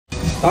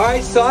All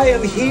right, so I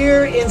am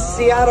here in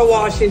Seattle,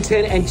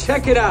 Washington, and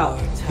check it out.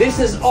 This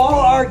is all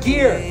our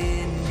gear.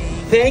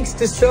 Thanks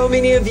to so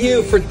many of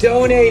you for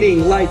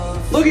donating. Like,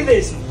 look at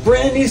this,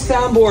 brand new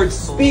soundboards,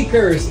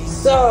 speakers,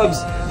 subs,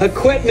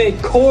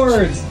 equipment,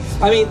 cords.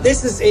 I mean,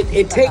 this is,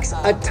 it takes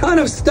a ton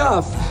of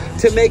stuff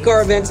to make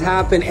our events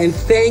happen, and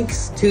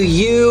thanks to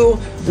you,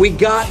 we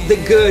got the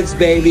goods,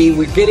 baby.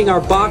 We're getting our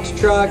box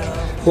truck.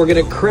 We're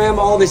gonna cram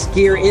all this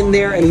gear in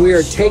there, and we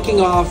are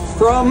taking off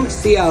from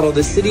Seattle,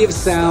 the city of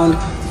sound,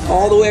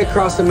 all the way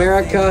across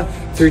America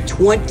through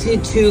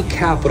 22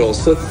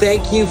 capitals. So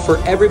thank you for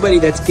everybody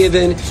that's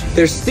given.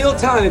 There's still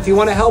time if you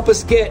wanna help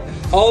us get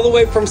all the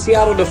way from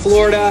Seattle to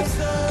Florida.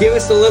 Give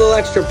us a little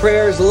extra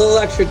prayers, a little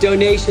extra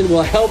donation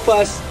will help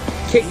us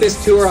kick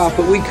this tour off,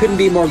 but we couldn't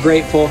be more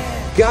grateful.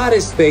 God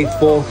is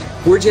faithful.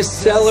 We're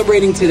just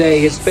celebrating today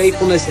His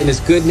faithfulness and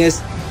His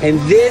goodness. And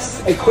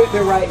this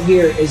equipment right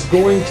here is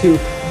going to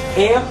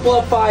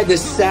amplify the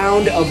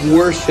sound of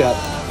worship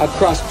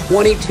across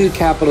 22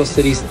 capital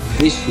cities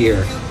this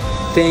year.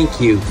 Thank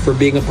you for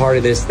being a part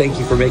of this. Thank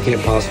you for making it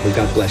possible.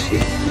 God bless you.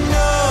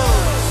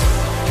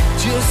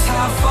 Just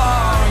how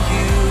far